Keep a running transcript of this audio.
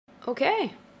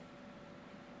Okay.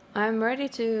 I'm ready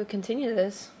to continue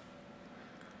this.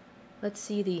 Let's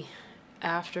see the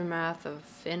aftermath of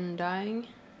Finn dying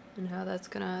and how that's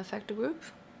gonna affect the group.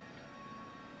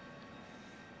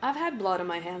 I've had blood on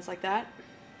my hands like that.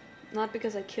 Not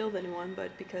because I killed anyone,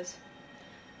 but because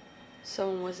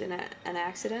someone was in an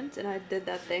accident and I did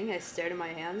that thing. I stared at my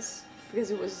hands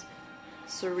because it was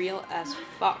surreal as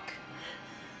fuck.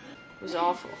 It was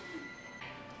awful.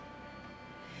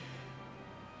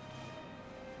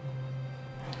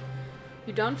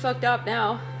 You done fucked up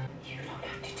now. You don't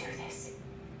have to do this.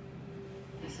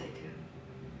 Yes, I do.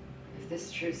 If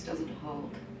this truce doesn't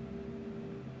hold,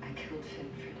 I killed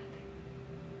Finn for nothing.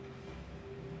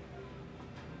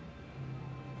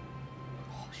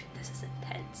 Oh shit, this is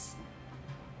intense.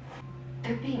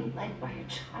 They're being led by a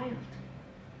child.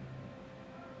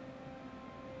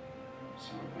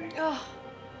 Sorry. Oh.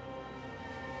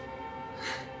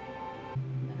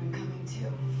 And I'm coming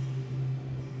too.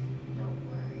 Don't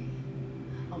worry.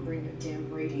 I'll bring your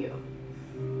damn radio.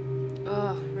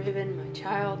 Oh, Raven, my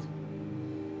child.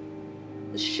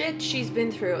 The shit she's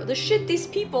been through. The shit these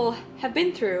people have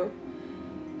been through.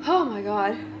 Oh my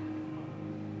god.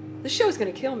 This show's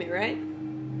gonna kill me, right?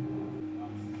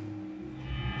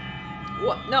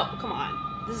 What? No, come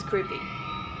on. This is creepy.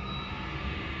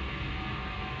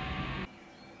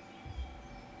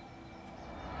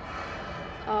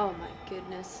 Oh my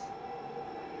goodness.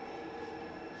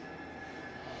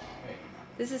 Hey,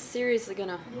 This is seriously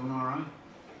gonna you doing all right?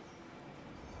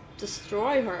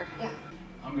 destroy her. Yeah,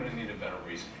 I'm gonna need a better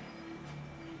reason.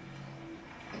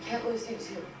 I can't lose you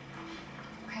too.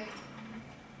 Okay?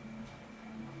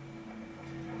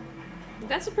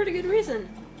 That's a pretty good reason.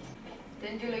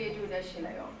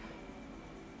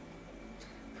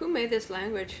 Who made this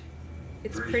language?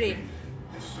 It's pretty.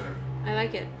 Yes, sir. I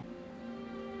like it.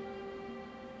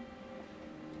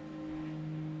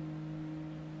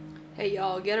 Hey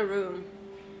y'all, get a room.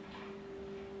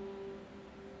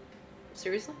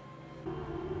 Seriously?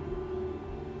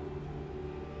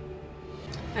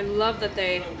 I love that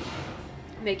they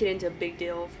make it into a big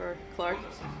deal for Clark.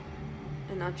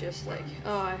 And not just like,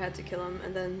 oh, I had to kill him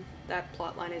and then that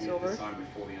plot line is over.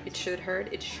 It should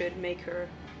hurt, it should make her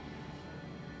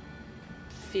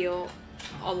feel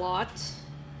a lot.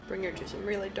 Bring her to some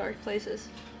really dark places.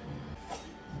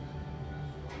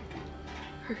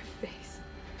 Her face.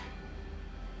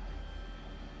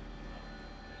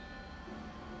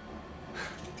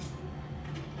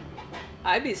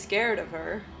 I'd be scared of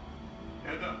her.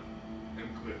 Head up and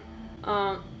clear.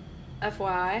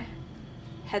 FYI,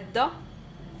 Hedda,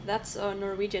 that's a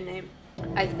Norwegian name.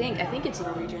 I think it's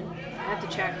Norwegian. I have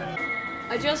to check.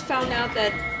 I just found out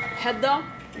that Hedda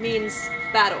means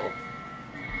battle.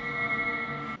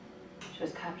 She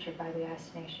was captured by the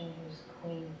Ice Nation, whose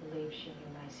queen believed she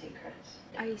knew my secrets.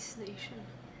 Ice Nation.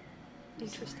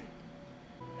 Interesting.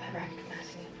 I'm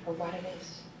recognizing it for what it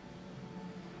is.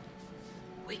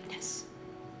 Weakness.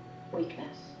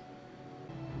 Weakness.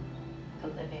 The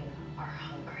living are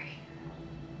hungry.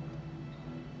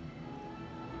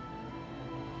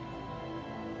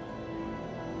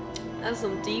 That's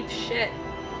some deep shit.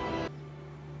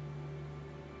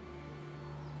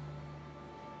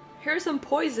 Here's some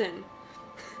poison.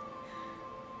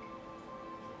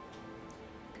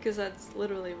 Because that's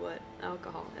literally what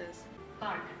alcohol is.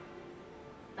 Clark,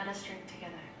 let us drink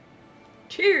together.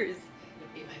 Cheers! It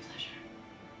would be my pleasure.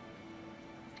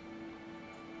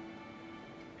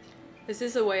 Is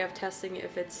this a way of testing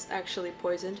if it's actually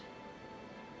poisoned?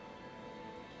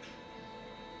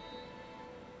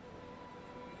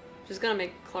 Just gonna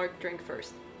make Clark drink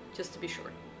first, just to be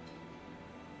sure.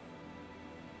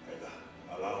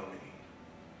 Allow me.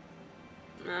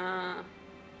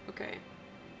 Okay.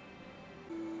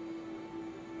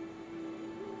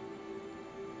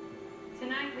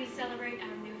 Tonight we celebrate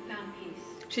our newfound peace.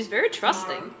 She's very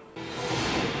trusting.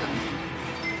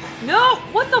 No!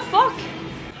 What the fuck?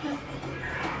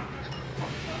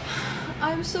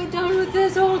 I'm so done with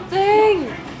this whole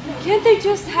thing! Can't they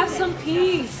just have some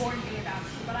peace?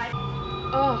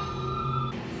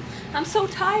 Oh. I'm so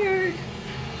tired.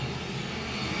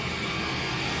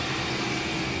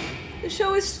 The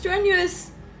show is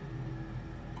strenuous.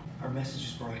 Our message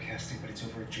is broadcasting, but it's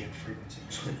over a jammed frequency.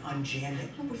 So then unjam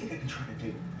it. What do you think I've been trying to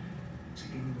do? So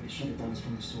the only way to shut it down is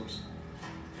from the source.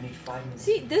 I need 5 minutes.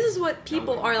 See, this is what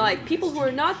people are like. People who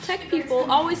are not tech people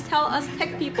always tell us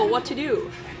tech people what to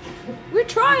do. We're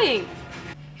trying.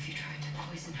 If you tried to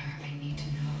poison her, I need to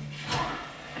know.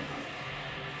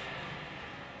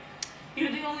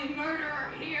 You're the only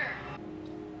murderer here.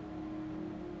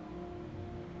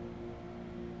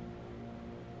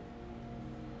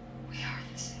 We are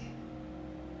the same.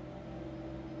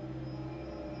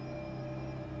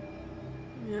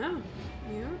 Yeah,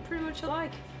 you're pretty much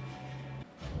alike.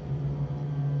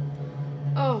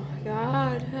 Oh my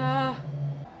god.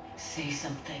 Say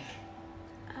something.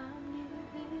 I'm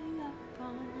giving up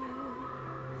on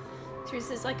you.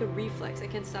 Seriously, it's like a reflex. I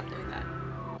can't stop doing that.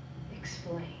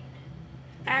 Explain.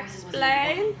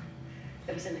 Explain?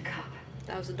 It was in the cup.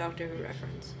 That was a Doctor Who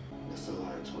reference. This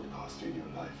alliance would cost you your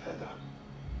life, Heather.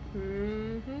 I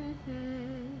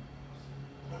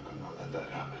could not let that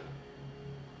happen.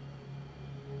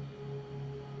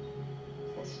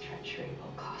 This treachery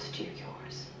will cost you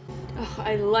yours. Oh,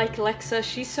 I like Lexa.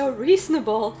 She's so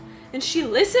reasonable. And she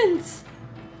listens.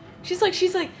 She's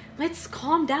like, let's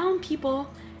calm down,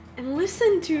 people, and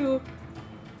listen to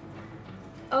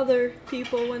other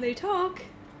people when they talk.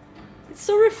 It's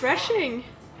so refreshing.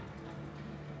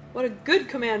 What a good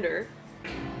commander.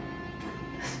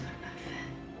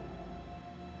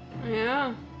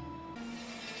 Yeah.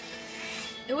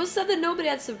 It was said that nobody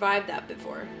had survived that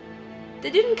before. They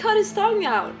didn't cut his tongue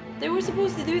out. They were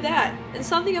supposed to do that. And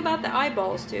something about the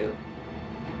eyeballs, too.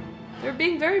 They're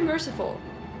being very merciful.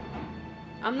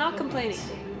 I'm not complaining.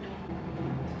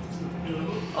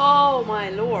 Oh my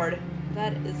lord.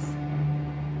 That is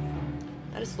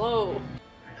slow.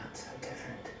 We're not so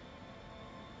different.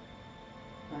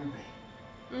 Are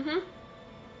we? Mm-hmm.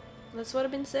 That's what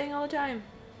I've been saying all the time.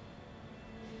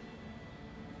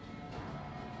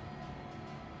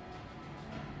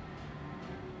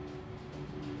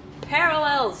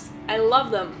 Parallels! I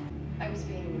love them. I was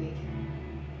being weak.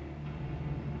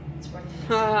 It's worth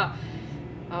it.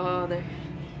 Oh,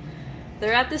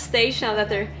 they're at the stage now that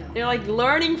they're like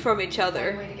learning from each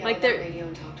other. Like they're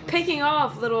picking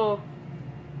off little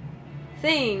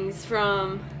things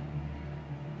from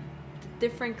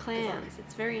different clans.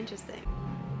 It's very interesting.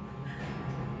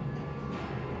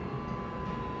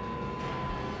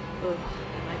 Ugh,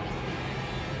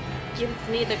 like gives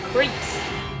me the creeps.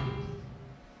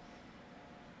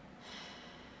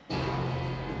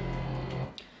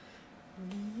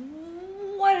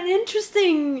 What an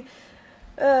interesting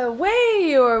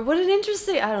way, or what an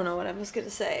interesting, I don't know what I was gonna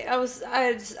say. I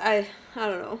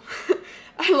don't know.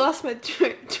 I lost my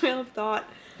trail of thought.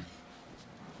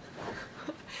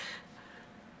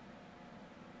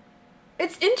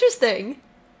 It's interesting.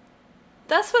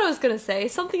 That's what I was gonna say.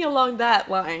 Something along that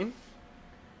line.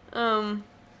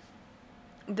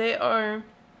 They are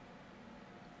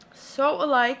so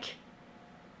alike,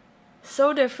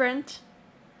 so different.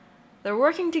 They're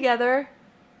working together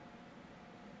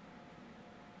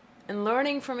and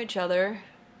learning from each other,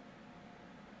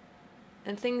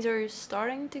 and things are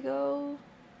starting to go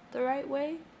the right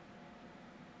way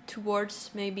towards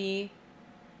maybe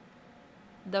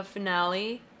the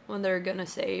finale when they're gonna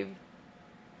save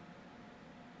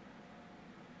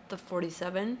the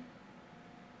 47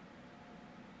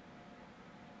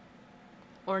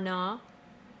 or not.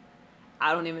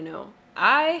 I don't even know.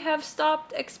 I have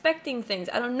stopped expecting things.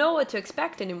 I don't know what to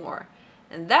expect anymore,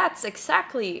 and that's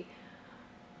exactly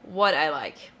what I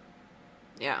like.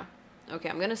 Yeah. Okay,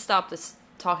 I'm gonna stop this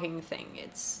talking thing.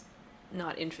 It's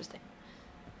not interesting.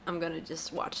 I'm gonna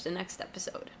just watch the next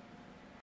episode.